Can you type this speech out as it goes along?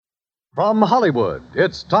From Hollywood,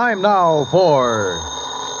 it's time now for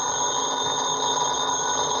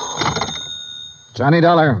Johnny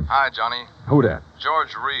Dollar. Hi, Johnny. Who dat?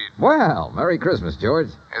 George Reed. Well, Merry Christmas, George.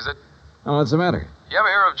 Is it? Oh, what's the matter? You ever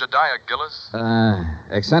hear of Jediah Gillis?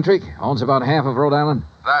 Eccentric? Owns about half of Rhode Island?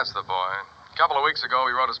 That's the boy. A couple of weeks ago,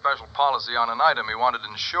 he wrote a special policy on an item he wanted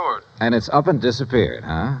insured. And it's up and disappeared,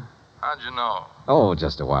 huh? How'd you know? Oh,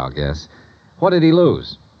 just a wild guess. What did he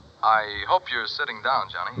lose? I hope you're sitting down,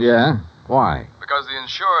 Johnny. Yeah? Why? Because the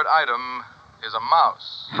insured item is a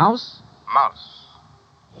mouse. House? Mouse.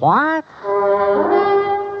 What?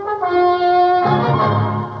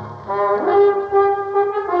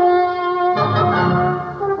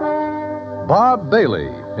 Bob Bailey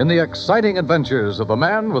in the exciting adventures of the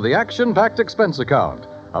man with the action-packed expense account,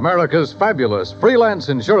 America's fabulous freelance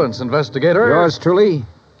insurance investigator. Yours truly,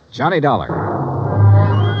 Johnny Dollar.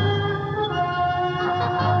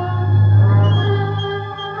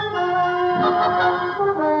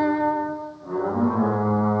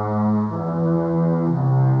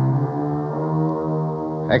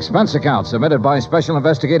 Expense account submitted by Special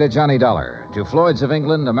Investigator Johnny Dollar to Floyd's of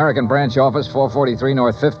England, American Branch Office, 443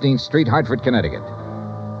 North 15th Street, Hartford, Connecticut.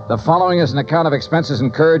 The following is an account of expenses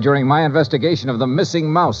incurred during my investigation of the missing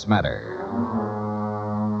mouse matter.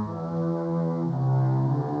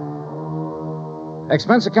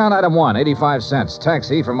 Expense account item 1, 85 cents.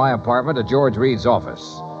 Taxi from my apartment to George Reed's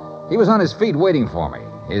office. He was on his feet waiting for me.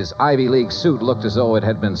 His Ivy League suit looked as though it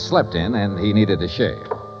had been slept in, and he needed a shave.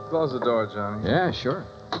 Close the door, Johnny. Yeah, sure.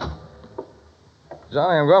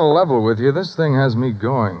 Johnny, I'm going to level with you. This thing has me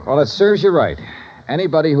going. Well, it serves you right.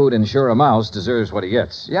 Anybody who'd insure a mouse deserves what he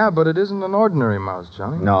gets. Yeah, but it isn't an ordinary mouse,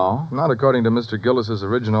 Johnny. No? Not according to Mr. Gillis's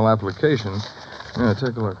original application. Yeah,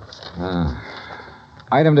 take a look.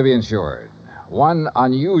 Item to be insured. One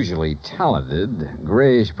unusually talented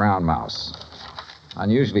grayish-brown mouse.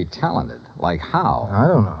 Unusually talented? Like how? I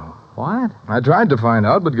don't know. What? I tried to find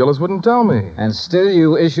out, but Gillis wouldn't tell me. And still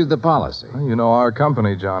you issued the policy. Well, you know our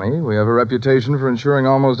company, Johnny. We have a reputation for insuring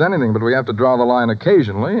almost anything, but we have to draw the line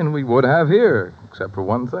occasionally, and we would have here, except for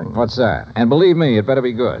one thing. What's that? And believe me, it better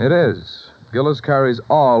be good. It is. Gillis carries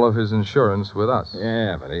all of his insurance with us.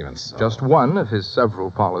 Yeah, but even so. Just one of his several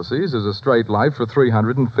policies is a straight life for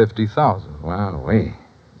 $350,000. Wow,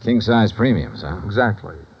 king-size premiums, huh?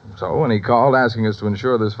 Exactly. So when he called asking us to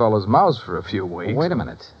insure this fellow's mouse for a few weeks... Wait a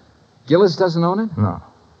minute. Gillis doesn't own it? No.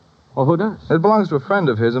 Well, who does? It belongs to a friend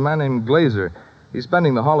of his, a man named Glazer. He's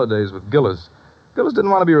spending the holidays with Gillis. Gillis didn't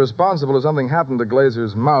want to be responsible if something happened to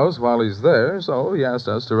Glazer's mouse while he's there, so he asked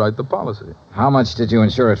us to write the policy. How much did you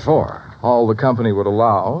insure it for? All the company would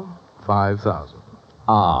allow, $5,000.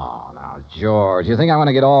 Oh, now, George, you think I'm going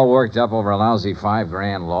to get all worked up over a lousy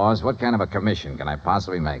 $5,000 loss? What kind of a commission can I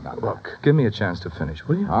possibly make on that? Look, give me a chance to finish,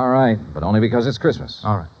 will you? All right, but only because it's Christmas.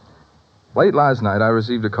 All right. Late last night, I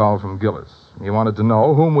received a call from Gillis. He wanted to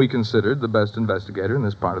know whom we considered the best investigator in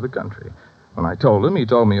this part of the country. When I told him, he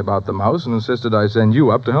told me about the mouse and insisted I send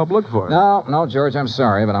you up to help look for it. No, George, I'm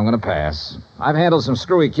sorry, but I'm going to pass. I've handled some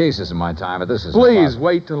screwy cases in my time, but this is... Please,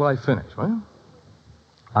 wait till I finish, will you?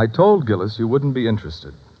 I told Gillis you wouldn't be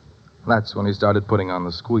interested. That's when he started putting on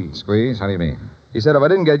the squeeze. Squeeze? How do you mean? He said if I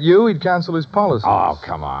didn't get you, he'd cancel his policy. Oh,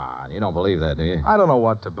 come on. You don't believe that, do you? I don't know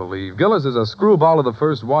what to believe. Gillis is a screwball of the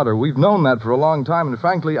first water. We've known that for a long time, and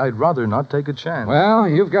frankly, I'd rather not take a chance. Well,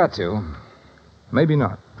 you've got to. Maybe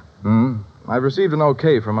not. Hmm? I've received an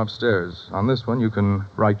okay from upstairs. On this one, you can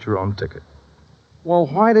write your own ticket. Well,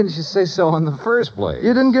 why didn't you say so in the first place?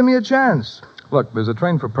 You didn't give me a chance. Look, there's a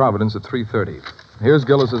train for Providence at 3:30. Here's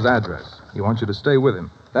Gillis's address. He wants you to stay with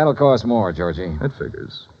him. That'll cost more, Georgie. It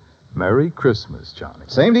figures. Merry Christmas, Johnny.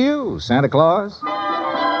 Same to you, Santa Claus.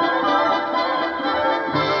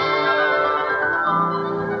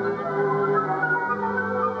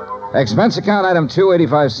 Expense account item 2,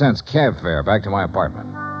 85 cents. Cab fare back to my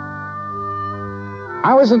apartment.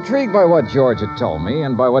 I was intrigued by what George had told me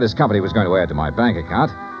and by what his company was going to add to my bank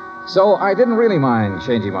account, so I didn't really mind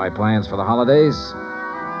changing my plans for the holidays.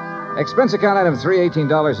 Expense account item 3,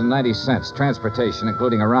 $18.90. Transportation,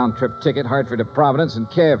 including a round-trip ticket, Hartford to Providence, and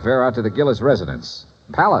cab fare out to the Gillis residence.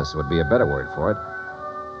 Palace would be a better word for it.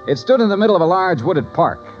 It stood in the middle of a large wooded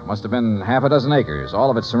park. Must have been half a dozen acres, all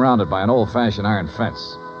of it surrounded by an old-fashioned iron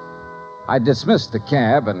fence. I dismissed the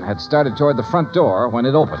cab and had started toward the front door when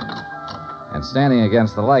it opened. And standing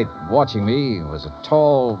against the light, watching me, was a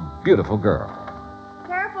tall, beautiful girl.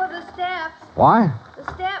 Careful of the steps. Why? The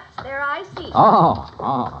steps, they're icy.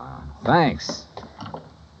 Oh, thanks.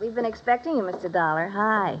 We've been expecting you, Mr. Dollar.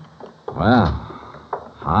 Hi. Well,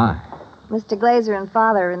 hi. Mr. Glazer and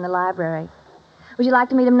Father are in the library. Would you like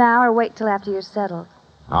to meet him now or wait till after you're settled?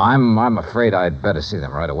 I'm afraid I'd better see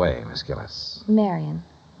them right away, Miss Gillis. Marion,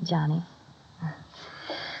 Johnny.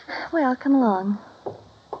 Well, come along.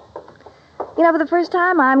 You know, for the first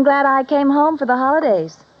time, I'm glad I came home for the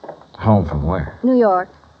holidays. Home from where? New York.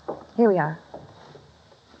 Here we are.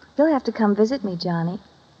 You'll have to come visit me, Johnny.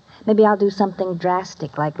 Maybe I'll do something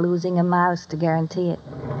drastic, like losing a mouse to guarantee it.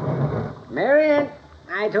 Marion,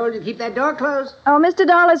 I told you to keep that door closed. Oh, Mr.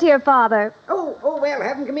 Dollar's here, Father. Oh, well,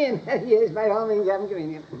 have him come in. Yes, by all means, have him come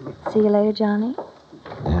in. See you later, Johnny.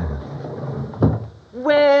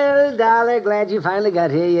 Well, Dollar, glad you finally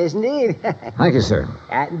got here. Yes, indeed. Thank you, sir.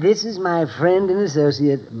 This is my friend and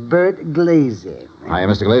associate, Bert Glazer. Hiya,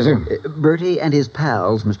 Mr. Glazer. Bertie and his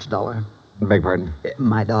pals, Mr. Dollar. Beg pardon?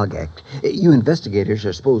 My dog act. You investigators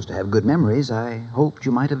are supposed to have good memories. I hoped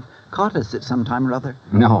you might have caught us at some time or other.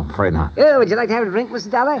 No, afraid not. Oh, would you like to have a drink, Mr.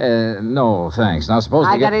 Dollar? No, thanks. Now, suppose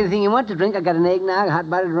I got anything you want to drink. I got an eggnog, hot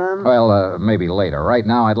buttered rum. Well, maybe later. Right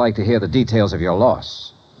now, I'd like to hear the details of your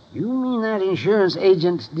loss. You mean that insurance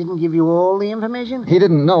agent didn't give you all the information? He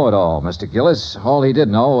didn't know it all, Mr. Gillis. All he did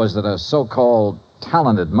know was that a so-called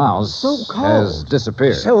talented mouse So-called? has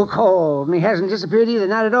disappeared. So-called. And he hasn't disappeared either,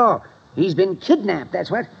 not at all. He's been kidnapped,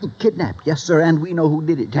 that's what. Kidnapped, yes, sir, and we know who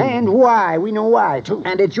did it, too. And why. We know why, too.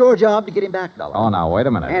 And it's your job to get him back, Dollar. Oh, now, wait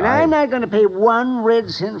a minute. And I'm not going to pay 1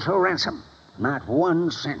 red cent for ransom. Not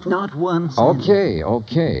 1 cent. Not 1 cent.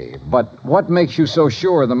 Okay. But what makes you so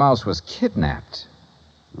sure the mouse was kidnapped?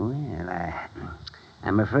 Well,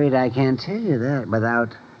 I'm afraid I can't tell you that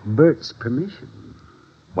without Bert's permission.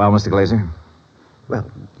 Well, Mr. Glazer?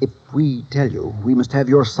 Well, if we tell you, we must have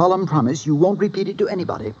your solemn promise you won't repeat it to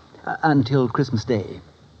anybody until Christmas Day.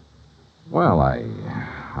 Well,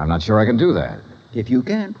 I'm not sure I can do that. If you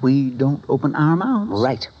can't, we don't open our mouths.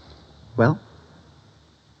 Right. Well,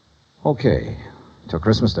 Okay. Till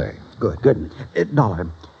Christmas Day. good. Dollar,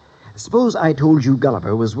 suppose I told you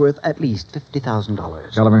Gulliver was worth at least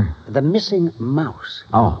 $50,000. Gulliver? The missing mouse.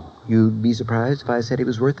 Oh, You'd be surprised if I said he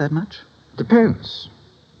was worth that much? depends.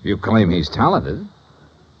 You claim he's talented.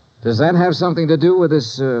 Does that have something to do with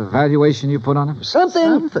this valuation you put on him?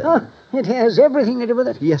 Something. Oh, it has everything to do with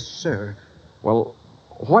it. Yes, sir. Well,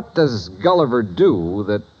 what does Gulliver do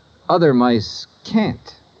that other mice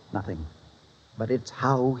can't? Nothing. But it's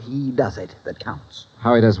how he does it that counts.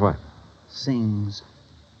 How he does what? Sings.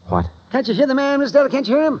 What? Can't you hear the man, Miss Della? Can't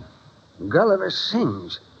you hear him? Gulliver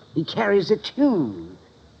sings. He carries a tune.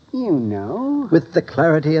 You know. With the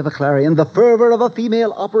clarity of a clarion, the fervor of a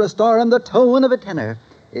female opera star, and the tone of a tenor.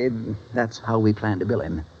 That's how we plan to bill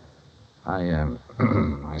him.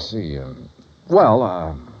 I see.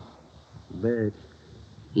 But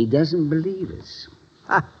he doesn't believe us.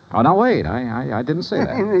 Oh, now, wait. I didn't say that.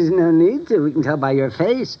 There's no need to. We can tell by your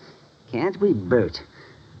face. Can't we, Bert?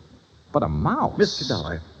 But a mouse. Mr.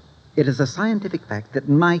 Dollar, it is a scientific fact that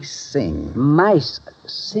mice sing. Mice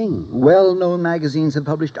sing. Well-known magazines have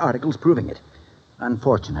published articles proving it.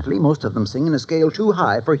 Unfortunately, most of them sing in a scale too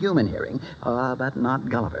high for human hearing. But not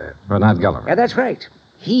Gulliver. But not Gulliver. Yeah, that's right.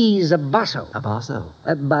 He's a basso. A basso.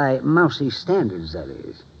 By mousy standards, that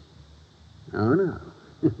is. Oh, no.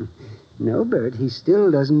 No, Bert, he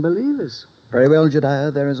still doesn't believe us. Very well,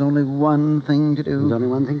 Jedediah, there is only one thing to do. There's only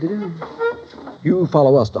one thing to do. You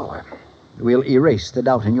follow us, Dollar. We'll erase the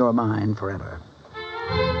doubt in your mind forever.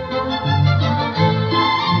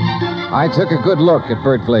 I took a good look at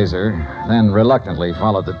Bert Glazer, then reluctantly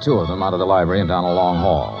followed the two of them out of the library and down a long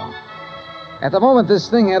hall. At the moment, this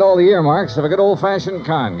thing had all the earmarks of a good old-fashioned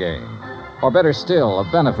con game. Or better still,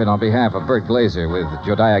 a benefit on behalf of Bert Glazer with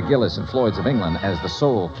Jodiah Gillis and Floyd's of England as the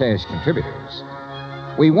sole cash contributors.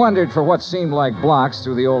 We wandered for what seemed like blocks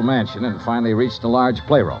through the old mansion and finally reached a large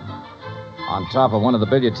playroom. On top of one of the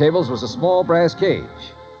billiard tables was a small brass cage.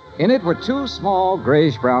 In it were 2 small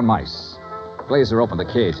grayish-brown mice. Glazer opened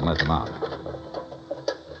the cage and let them out.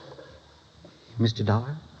 Mr.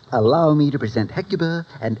 Dollar, allow me to present Hecuba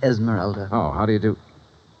and Esmeralda. Oh, how do you do?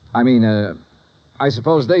 I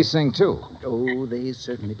suppose they sing, too. Oh, they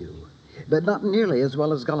certainly do. But not nearly as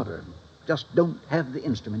well as Gulliver. Just don't have the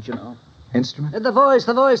instrument, you know. Instrument? The voice,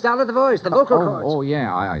 Dollar, the voice, the vocal cords. Oh,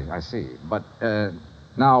 yeah, I see. But,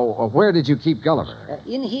 now, where did you keep Gulliver?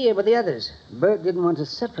 In here with the others. Bert didn't want to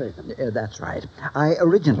separate them. That's right. I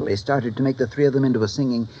originally started to make the 3 of them into a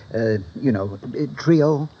singing,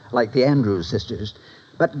 trio, like the Andrews sisters.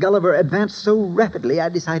 But Gulliver advanced so rapidly, I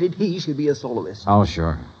decided he should be a soloist. Oh,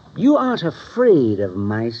 sure. You aren't afraid of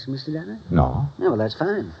mice, Mr. Dollar? No. No, well, that's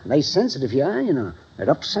fine. They sense it if you are, you know. It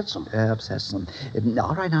upsets them. Upsets them.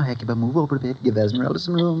 All right, now, Hecuba, move over a bit. Give Esmeralda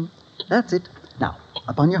some room. That's it. Now,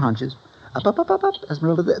 up on your haunches. Up,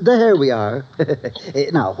 Esmeralda. There we are.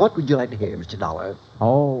 Now, what would you like to hear, Mr. Dollar?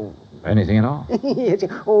 Oh, anything at all?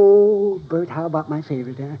 Oh, Bert, how about my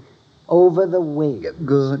favorite, huh? Over the Waves.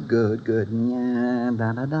 Good. Yeah,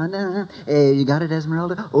 da. You got it,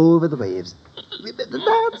 Esmeralda? Over the waves.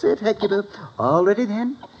 That's it, Hecuba. All ready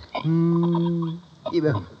then?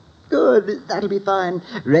 Good. That'll be fine.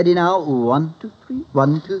 Ready now? 1, 2, 3.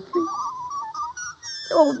 1, 2, 3.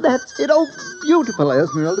 Oh, that's it. Oh, beautiful,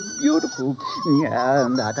 Esmeralda. Beautiful. Yeah,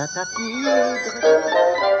 da.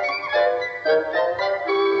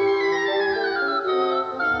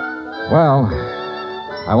 Well,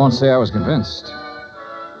 I won't say I was convinced,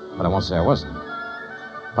 but I won't say I wasn't.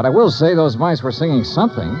 But I will say those mice were singing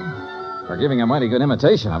something, or giving a mighty good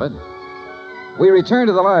imitation of it. We returned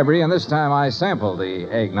to the library, and this time I sampled the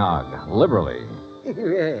eggnog liberally.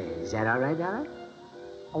 Is that all right, Dollar?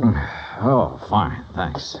 Oh, fine,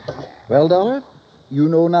 thanks. Well, Dollar, you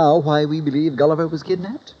know now why we believe Gulliver was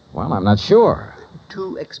kidnapped? Well, I'm not sure.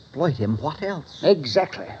 To exploit him. What else?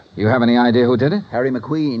 Exactly. You have any idea who did it? Harry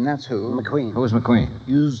McQueen, that's who. McQueen. Who's McQueen?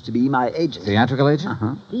 Used to be my agent. Theatrical agent?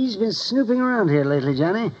 Uh-huh. He's been snooping around here lately,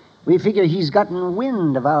 Johnny. We figure he's gotten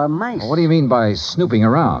wind of our mice. What do you mean by snooping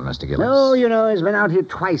around, Mr. Gillis? Oh, you know, he's been out here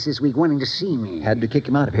twice this week wanting to see me. Had to kick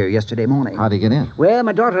him out of here yesterday morning. How'd he get in? Well,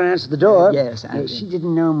 my daughter answered the door. Yes, She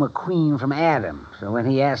didn't know McQueen from Adam. So when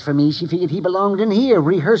he asked for me, she figured he belonged in here,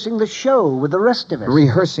 rehearsing the show with the rest of us.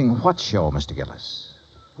 Rehearsing what show, Mr. Gillis?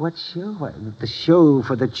 What show? What, the show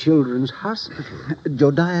for the Children's Hospital.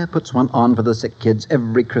 Jodiah puts one on for the sick kids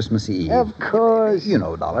every Christmas Eve. Of course. You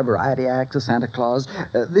know, Dollar, variety acts, a Santa Claus.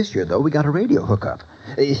 This year, though, we got a radio hookup.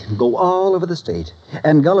 Go all over the state.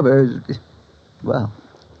 And Gulliver, well,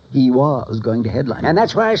 he was going to headline. And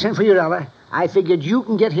that's why I sent for you, Dollar. I figured you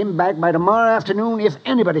can get him back by tomorrow afternoon if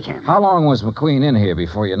anybody can. How long was McQueen in here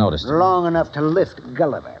before you noticed him? Long enough to lift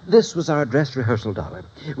Gulliver. This was our dress rehearsal, Dollar.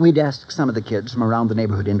 We'd asked some of the kids from around the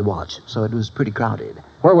neighborhood in to watch, so it was pretty crowded.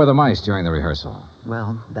 Where were the mice during the rehearsal?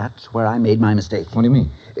 Well, that's where I made my mistake. What do you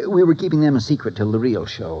mean? We were keeping them a secret till the real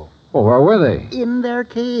show. Well, where were they? In their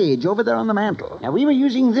cage, over there on the mantel. Now, we were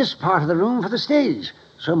using this part of the room for the stage,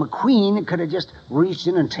 so McQueen could have just reached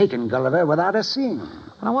in and taken Gulliver without us seeing him.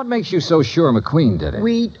 Now, what makes you so sure McQueen did it?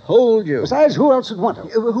 We told you. Besides, who else would want him?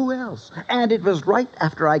 Who else? And it was right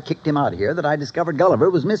after I kicked him out of here that I discovered Gulliver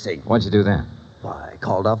was missing. What'd you do then? Why, I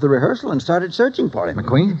called off the rehearsal and started searching for him.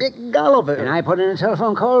 McQueen? Gulliver. And I put in a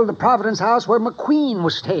telephone call to the Providence house where McQueen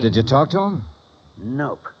was staying. Did you talk to him?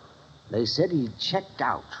 Nope. They said he checked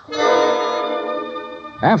out.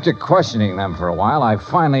 After questioning them for a while, I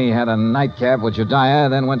finally had a nightcap with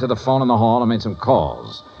Jediah, then went to the phone in the hall and made some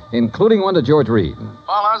calls, including one to George Reed. Well,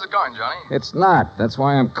 how's it going, Johnny? It's not. That's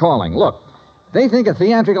why I'm calling. Look, they think a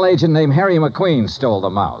theatrical agent named Harry McQueen stole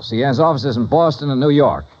the mouse. He has offices in Boston and New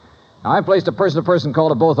York. Now, I placed a person-to-person call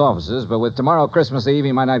to both offices, but with tomorrow Christmas Eve,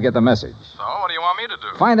 he might not get the message. So, what do you want me to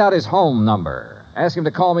do? Find out his home number. Ask him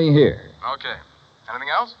to call me here. Okay. Anything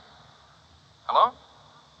else? Hello?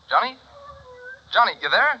 Johnny? Johnny, you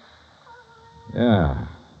there? Yeah.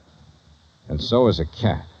 And so is a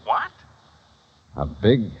cat. What? A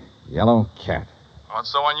big yellow cat. What's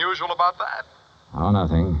so unusual about that? Oh,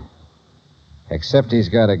 nothing. Except he's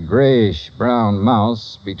got a grayish-brown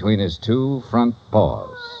mouse between his two front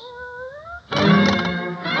paws.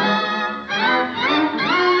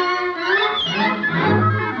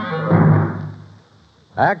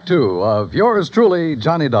 Act 2 of Yours Truly,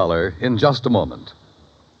 Johnny Dollar, in just a moment.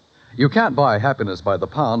 You can't buy happiness by the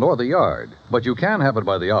pound or the yard, but you can have it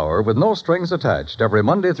by the hour with no strings attached every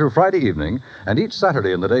Monday through Friday evening and each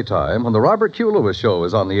Saturday in the daytime when the Robert Q. Lewis Show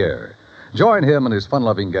is on the air. Join him and his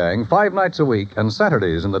fun-loving gang 5 nights a week and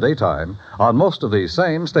Saturdays in the daytime on most of these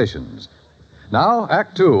same stations. Now,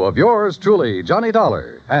 Act 2 of Yours Truly, Johnny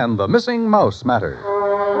Dollar, and the Missing Mouse Matter.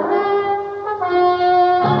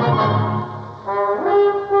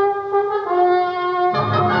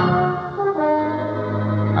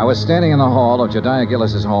 I was standing in the hall of Jediah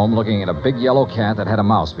Gillis's home looking at a big yellow cat that had a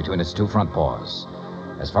mouse between its two front paws.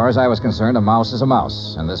 As far as I was concerned, a mouse is a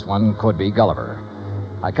mouse, and this one could be Gulliver.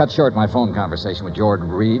 I cut short my phone conversation with George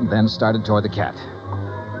Reed, then started toward the cat.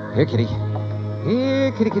 Here, kitty.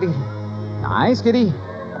 Here, kitty, kitty. Nice, kitty.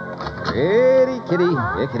 Pretty kitty.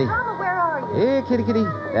 Here, kitty. Mama, where are you? Here, kitty, kitty.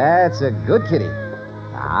 That's a good kitty.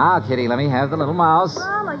 Now, kitty, let me have the little mouse.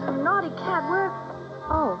 Mama, you naughty cat. Where?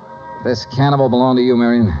 Oh, This cannibal belonged to you,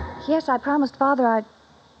 Marion? yes, I promised Father I'd...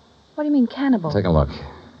 What do you mean, cannibal? Take a look.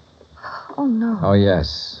 Oh, no. Oh,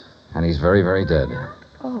 yes. And he's very, very dead.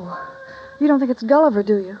 Oh, you don't think it's Gulliver,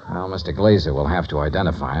 do you? Well, Mr. Glazer will have to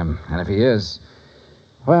identify him. And if he is,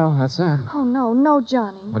 well, that's that. Oh, no,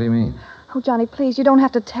 Johnny. What do you mean? Oh, Johnny, please, you don't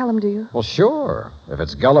have to tell him, do you? Well, sure. If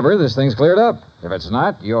it's Gulliver, this thing's cleared up. If it's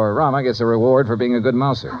not, your Rama gets a reward for being a good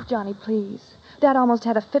mouser. Oh, Johnny, please. Dad almost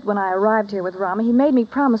had a fit when I arrived here with Rama. He made me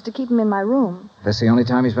promise to keep him in my room. This the only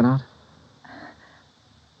time he's been out?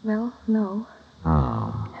 Well, no.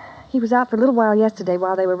 Oh. He was out for a little while yesterday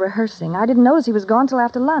while they were rehearsing. I didn't notice he was gone till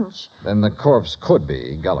after lunch. Then the corpse could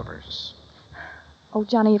be Gulliver's. Oh,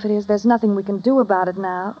 Johnny, if it is, there's nothing we can do about it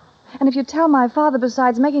now. And if you tell my father,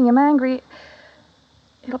 besides making him angry,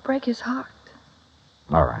 it'll break his heart.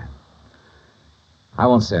 All right. I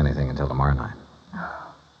won't say anything until tomorrow night.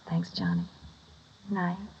 Oh, thanks, Johnny.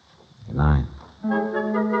 Night. Good night.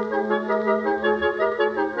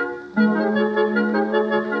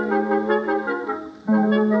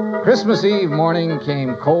 Christmas Eve morning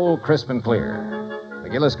came cold, crisp, and clear. The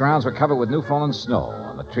Gillis grounds were covered with new fallen snow,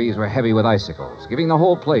 and the trees were heavy with icicles, giving the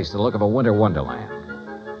whole place the look of a winter wonderland.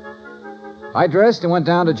 I dressed and went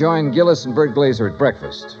down to join Gillis and Bert Glazer at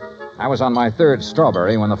breakfast. I was on my third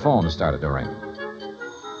strawberry when the phone started to ring.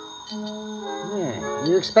 Yeah.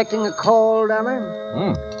 You expecting a call,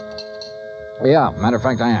 Dollar? Yeah, matter of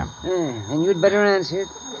fact, I am. And you'd better answer it.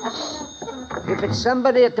 If it's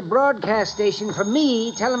somebody at the broadcast station for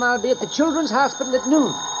me, tell them I'll be at the Children's Hospital at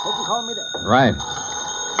noon. They can call me there. Right.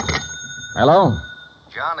 Hello?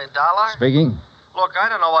 Johnny Dollar? Speaking. Look, I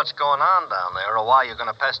don't know what's going on down there or why you're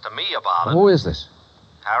going to pester me about it. Who is this?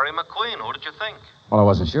 Harry McQueen, who did you think? Well, I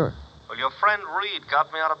wasn't sure. Well, your friend Reed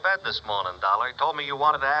got me out of bed this morning, Dollar. He told me you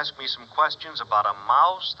wanted to ask me some questions about a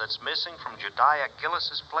mouse that's missing from Jediah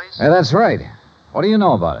Gillis's place. That's right. What do you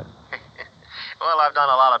know about it? Well, I've done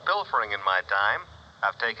a lot of pilfering in my time.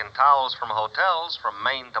 I've taken towels from hotels from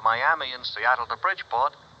Maine to Miami and Seattle to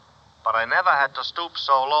Bridgeport. But I never had to stoop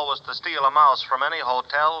so low as to steal a mouse from any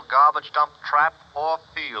hotel, garbage dump, trap, or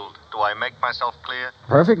field. Do I make myself clear?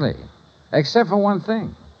 Perfectly. Except for one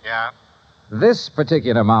thing. Yeah? This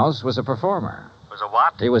particular mouse was a performer. Was a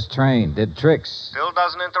what? He was trained, did tricks. Still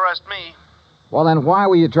doesn't interest me. Well, then why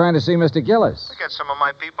were you trying to see Mr. Gillis? To get some of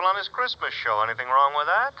my people on his Christmas show. Anything wrong with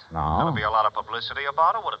that? No. There'll be a lot of publicity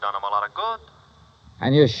about it. Would have done him a lot of good.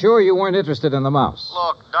 And you're sure you weren't interested in the mouse?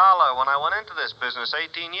 Look, Dollar, when I went into this business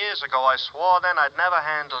 18 years ago, I swore then I'd never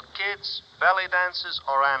handled kids, belly dances,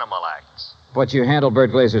 or animal acts. But you handled Bert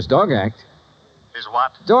Glazer's dog act. Is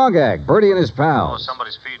what? Dog act, Bertie and his Oh, pals.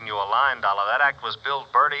 somebody's feeding you a line, Dollar. That act was billed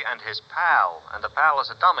Bertie and his pal, and the pal is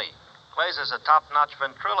a dummy. Glazer's a top-notch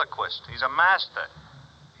ventriloquist. He's a master.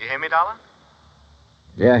 You hear me, Dollar?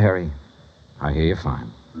 Yeah, Harry. I hear you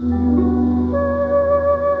fine.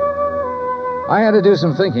 I had to do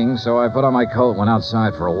some thinking, so I put on my coat and went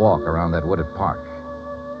outside for a walk around that wooded park.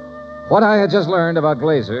 What I had just learned about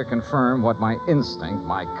Glazer confirmed what my instinct,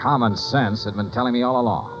 my common sense, had been telling me all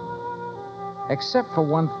along. Except for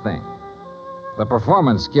one thing. The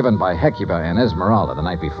performance given by Hecuba and Esmeralda the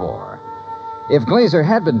night before. If Glazer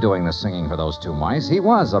had been doing the singing for those two mice, he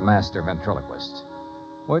was a master ventriloquist.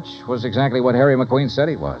 Which was exactly what Harry McQueen said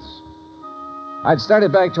he was. I'd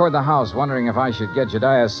started back toward the house, wondering if I should get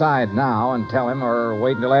Jediah aside now and tell him or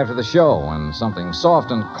wait until after the show, when something soft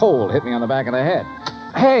and cold hit me on the back of the head.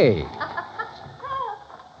 Hey!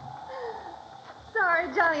 Sorry,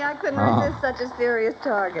 Johnny, I couldn't resist such a serious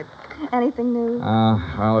target. Anything new?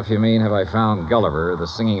 Well, if you mean have I found Gulliver, the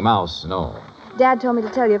singing mouse, no. Dad told me to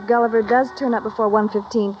tell you if Gulliver does turn up before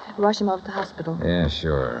 1:15, rush him over to the hospital. Yeah,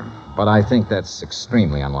 sure. But I think that's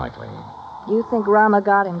extremely unlikely. You think Rama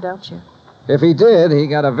got him, don't you? If he did, he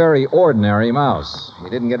got a very ordinary mouse. He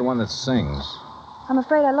didn't get one that sings. I'm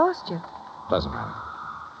afraid I lost you. Doesn't matter.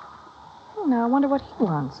 Oh, now I wonder what he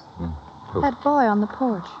wants. Who? That boy on the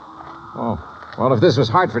porch. Oh. Well, if this was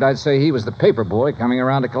Hartford, I'd say he was the paper boy coming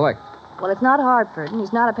around to collect. Well, it's not Hartford, and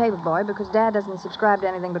he's not a paper boy because Dad doesn't subscribe to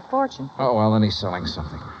anything but Fortune. Oh, well, then he's selling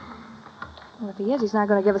something. Well, if he is, he's not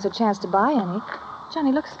going to give us a chance to buy any.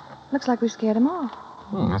 Johnny, looks like we scared him off.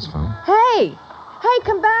 That's fine. Hey! Hey,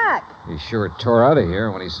 come back! He sure tore out of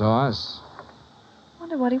here when he saw us.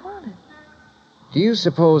 Wonder what he wanted. Do you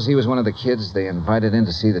suppose he was one of the kids they invited in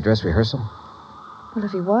to see the dress rehearsal? Well,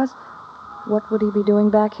 if he was, what would he be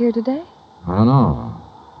doing back here today? I don't know.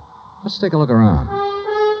 Let's take a look around.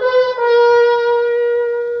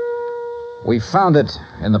 We found it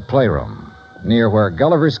in the playroom, near where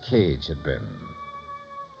Gulliver's cage had been.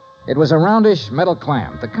 It was a roundish metal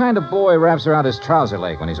clamp, the kind a boy wraps around his trouser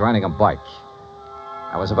leg when he's riding a bike.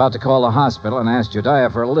 I was about to call the hospital and ask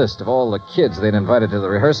Jediah for a list of all the kids they'd invited to the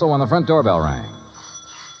rehearsal when the front doorbell rang.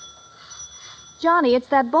 Johnny, it's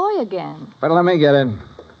that boy again. Better let me get in.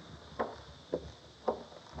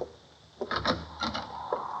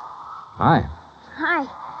 Hi. Hi.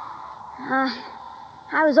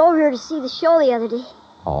 I was over here to see the show the other day.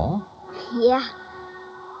 Oh? Yeah.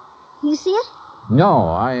 You see it? No,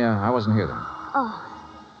 I wasn't here then. Oh.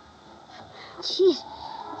 Jeez.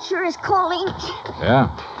 Sure is cold, ain't it? Yeah,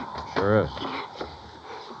 sure is.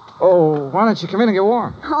 Oh, why don't you come in and get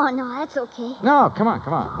warm? Oh, no, that's okay. No, come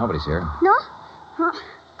on. Nobody's here. No?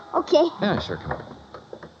 Okay. Yeah, sure, come on.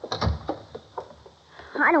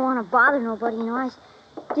 I don't want to bother nobody, you know. I was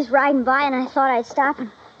just riding by and I thought I'd stop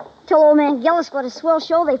and tell old man Gillis what a swell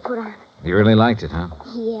show they put on. You really liked it, huh?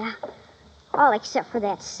 Yeah. All except for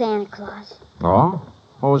that Santa Claus. Oh?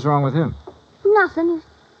 What was wrong with him? Nothing.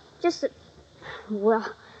 Just that, well,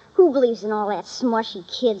 who believes in all that smushy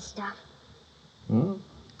kid stuff?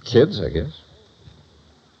 Kids, I guess.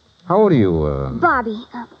 How old are you, Bobby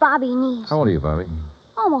Neves. How old are you, Bobby?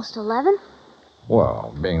 Almost 11.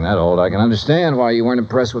 Well, being that old, I can understand why you weren't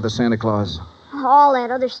impressed with the Santa Claus. All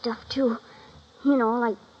that other stuff, too. You know,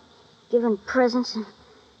 like giving presents and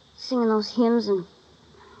singing those hymns and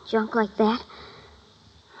junk like that.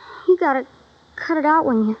 You gotta cut it out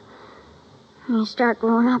when you start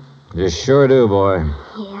growing up. You sure do, boy.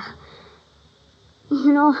 Yeah.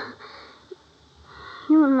 You know,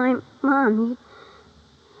 you and my mom,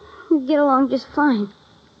 you get along just fine.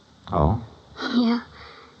 Oh? Yeah.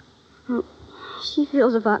 She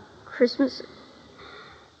feels about Christmas.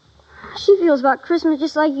 She feels about Christmas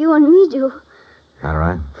just like you and me do. That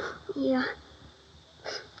right? Yeah.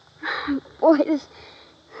 Boy,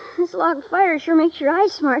 this log of fire sure makes your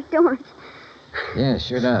eyes smart, don't it? Yeah,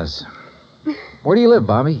 sure does. Where do you live,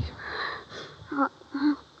 Bobby?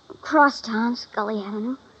 Crosstown, Scully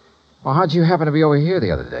Avenue. Well, how'd you happen to be over here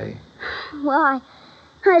the other day? Well,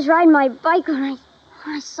 I was riding my bike when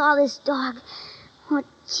I saw this dog. Well,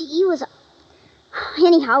 he was...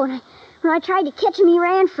 Anyhow, when I tried to catch him, he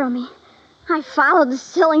ran from me. I followed the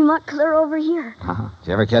silly mutt clear over here. Uh-huh. Did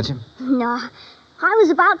you ever catch him? No. I was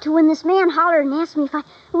about to when this man hollered and asked me if I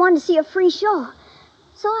wanted to see a free show.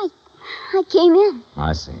 So I came in.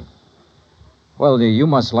 I see. Well, you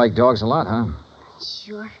must like dogs a lot, huh?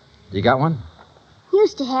 Sure. You got one?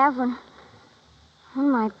 Used to have one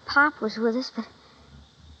when my pop was with us, but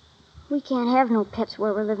we can't have no pets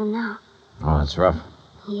where we're living now. Oh, that's rough.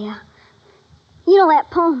 Yeah. You know that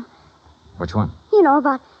poem? Which one? You know,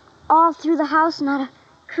 about all through the house not a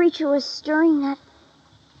creature was stirring,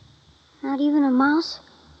 not even a mouse?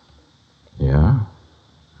 Yeah?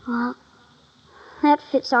 Well, that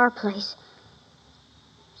fits our place.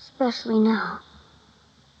 Especially now.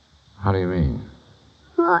 How do you mean?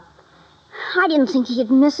 Well, I didn't think he'd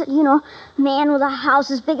miss it, you know. Man with a house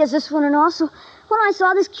as big as this one and all. So when I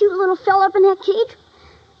saw this cute little fella up in that cage,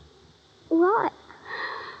 well,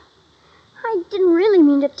 I didn't really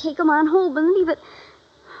mean to take him on holding me, but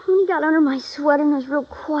when he got under my sweater and was real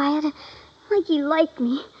quiet, like he liked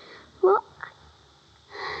me, well,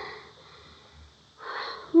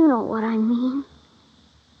 you know what I mean.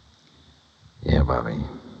 Yeah, Bobby.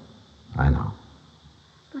 I know.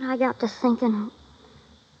 But I got to thinking and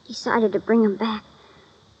decided to bring him back.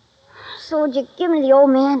 So would you give me the old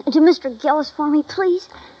man and to Mr. Gillis for me, please?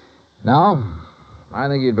 No, I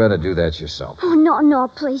think you'd better do that yourself. Oh, no,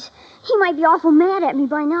 please. He might be awful mad at me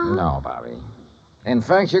by now. No, Bobby. In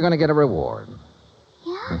fact, you're going to get a reward.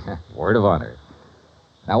 Yeah? Word of honor.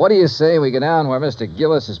 Now, what do you say we go down where Mr.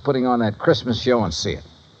 Gillis is putting on that Christmas show and see it?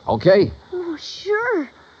 Okay? Oh, sure.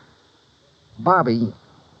 Bobby,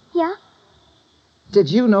 Yeah? did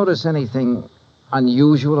you notice anything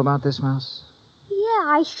unusual about this mouse? Yeah,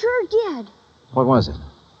 I sure did. What was it?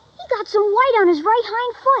 He got some white on his right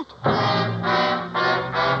hind foot.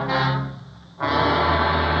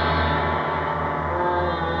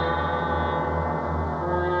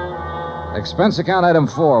 Expense account item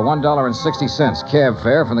 4, $1.60, cab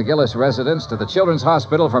fare from the Gillis residence to the Children's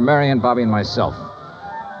Hospital for Marion, Bobby, and myself.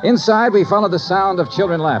 Inside, we followed the sound of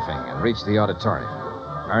children laughing and reached the auditorium.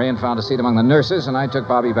 Marion found a seat among the nurses, and I took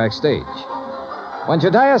Bobby backstage. When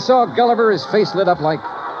Jediah saw Gulliver, his face lit up like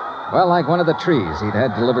one of the trees he'd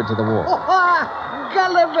had delivered to the war.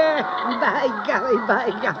 Gulliver! By golly.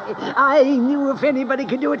 I knew if anybody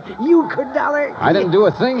could do it, you could, Dollar. I didn't do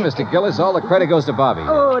a thing, Mr. Gillis. All the credit goes to Bobby.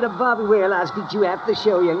 Oh, to Bobby. Well, I'll speak to you after the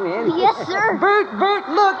show, young man. Yes, sir. Bert,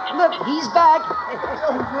 look, he's back.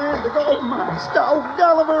 Oh, glad to go, my stout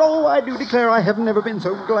Gulliver. Oh, I do declare I have never been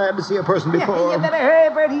so glad to see a person before. You better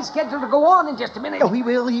hurry, Bert. He's scheduled to go on in just a minute. Oh, he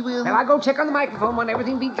will. Well, I'll go check on the microphone when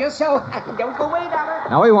everything be just so. Don't go away, Dollar.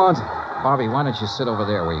 No, he won't. Bobby, why don't you sit over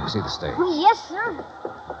there where you can see the stage? Yes, sir.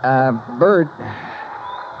 Bert,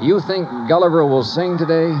 you think Gulliver will sing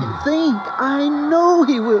today? Think. I know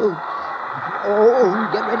he will. Oh,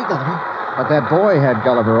 get ready, Gulliver. But that boy had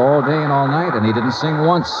Gulliver all day and all night, and he didn't sing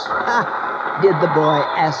once. Did the boy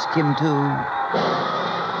ask him to?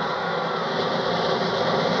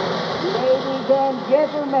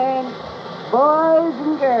 gentlemen, boys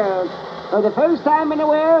and girls, for the first time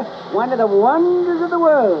anywhere, one of the wonders of the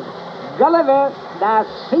world, Gulliver, the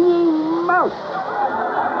Singing Mouse.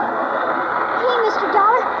 Hey, Mr.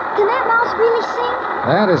 Dollar, can that mouse really sing?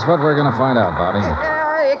 That is what we're going to find out, Bobby.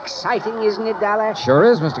 Exciting, isn't it, Dollar? Sure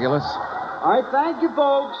is, Mr. Gillis. All right, thank you,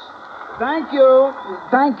 folks. Thank you.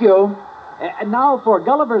 Thank you. And now for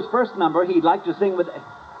Gulliver's first number, he'd like to sing with...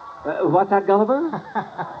 what's that, Gulliver?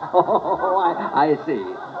 I see.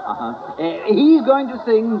 He's going to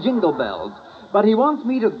sing Jingle Bells, but he wants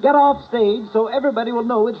me to get off stage so everybody will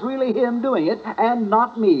know it's really him doing it and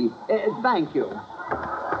not me. Thank you.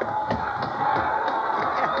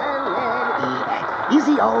 Is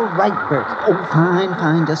he all right, Bert? Oh, fine,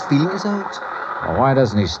 fine. Just feeling his oats. Well, why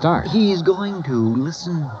doesn't he start? He's going to.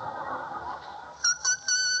 Listen.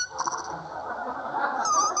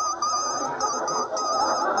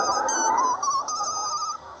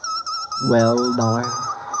 Well, Dollar?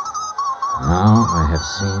 Now I have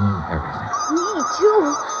seen everything. Me,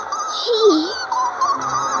 too. Gee.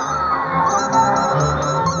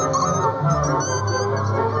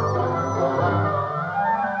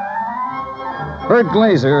 Bert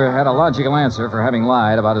Glazer had a logical answer for having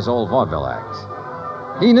lied about his old vaudeville act.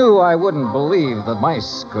 He knew I wouldn't believe that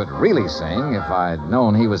mice could really sing if I'd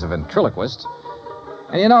known he was a ventriloquist.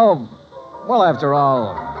 And you know, well, after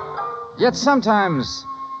all, yet sometimes...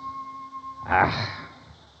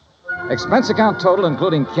 Expense account total,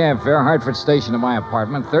 including cab fare, Hartford Station to my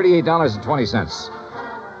apartment,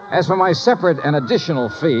 $38.20. As for my separate and additional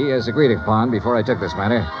fee, as agreed upon before I took this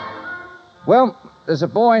matter, well, there's a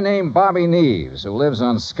boy named Bobby Neves who lives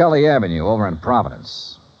on Scully Avenue over in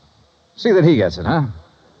Providence. See that he gets it, huh?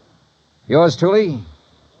 Yours truly,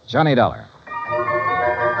 Johnny Dollar.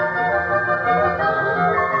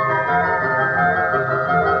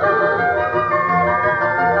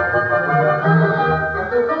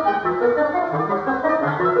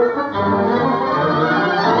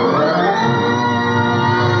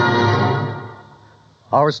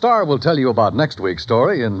 Our star will tell you about next week's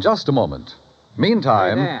story in just a moment.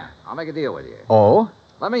 Meantime... Hey, Dan, I'll make a deal with you. Oh?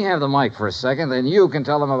 Let me have the mic for a second, then you can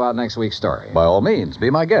tell them about next week's story. By all means, be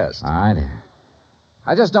my guest. All right.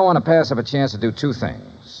 I just don't want to pass up a chance to do two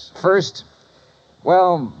things. First,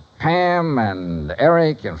 well, Pam and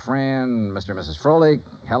Eric and Fran, Mr. and Mrs. Froelich,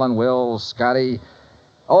 Helen, Will, Scotty,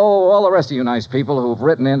 all the rest of you nice people who've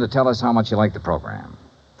written in to tell us how much you like the program.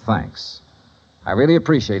 Thanks. I really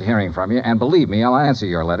appreciate hearing from you, and believe me, I'll answer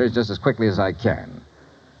your letters just as quickly as I can.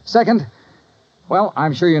 Second, well,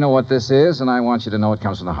 I'm sure you know what this is, and I want you to know it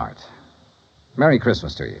comes from the heart. Merry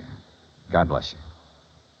Christmas to you. God bless you.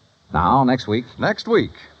 Now, next week. Next week,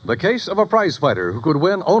 the case of a prize fighter who could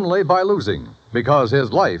win only by losing, because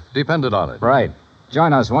his life depended on it. Right.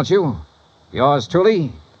 Join us, won't you? Yours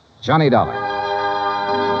truly, Johnny Dollar.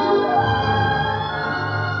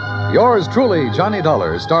 Yours truly, Johnny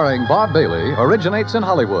Dollar, starring Bob Bailey, originates in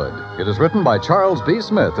Hollywood. It is written by Charles B.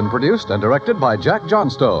 Smith and produced and directed by Jack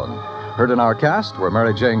Johnstone. Heard in our cast were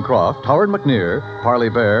Mary Jane Croft, Howard McNear, Parley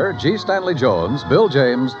Bear, G. Stanley Jones, Bill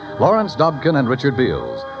James, Lawrence Dobkin, and Richard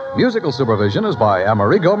Beals. Musical supervision is by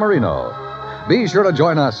Amerigo Marino. Be sure to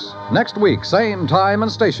join us next week, same time and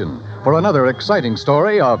station, for another exciting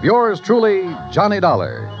story of yours truly, Johnny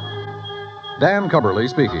Dollar. Dan Cubberly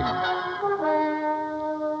speaking.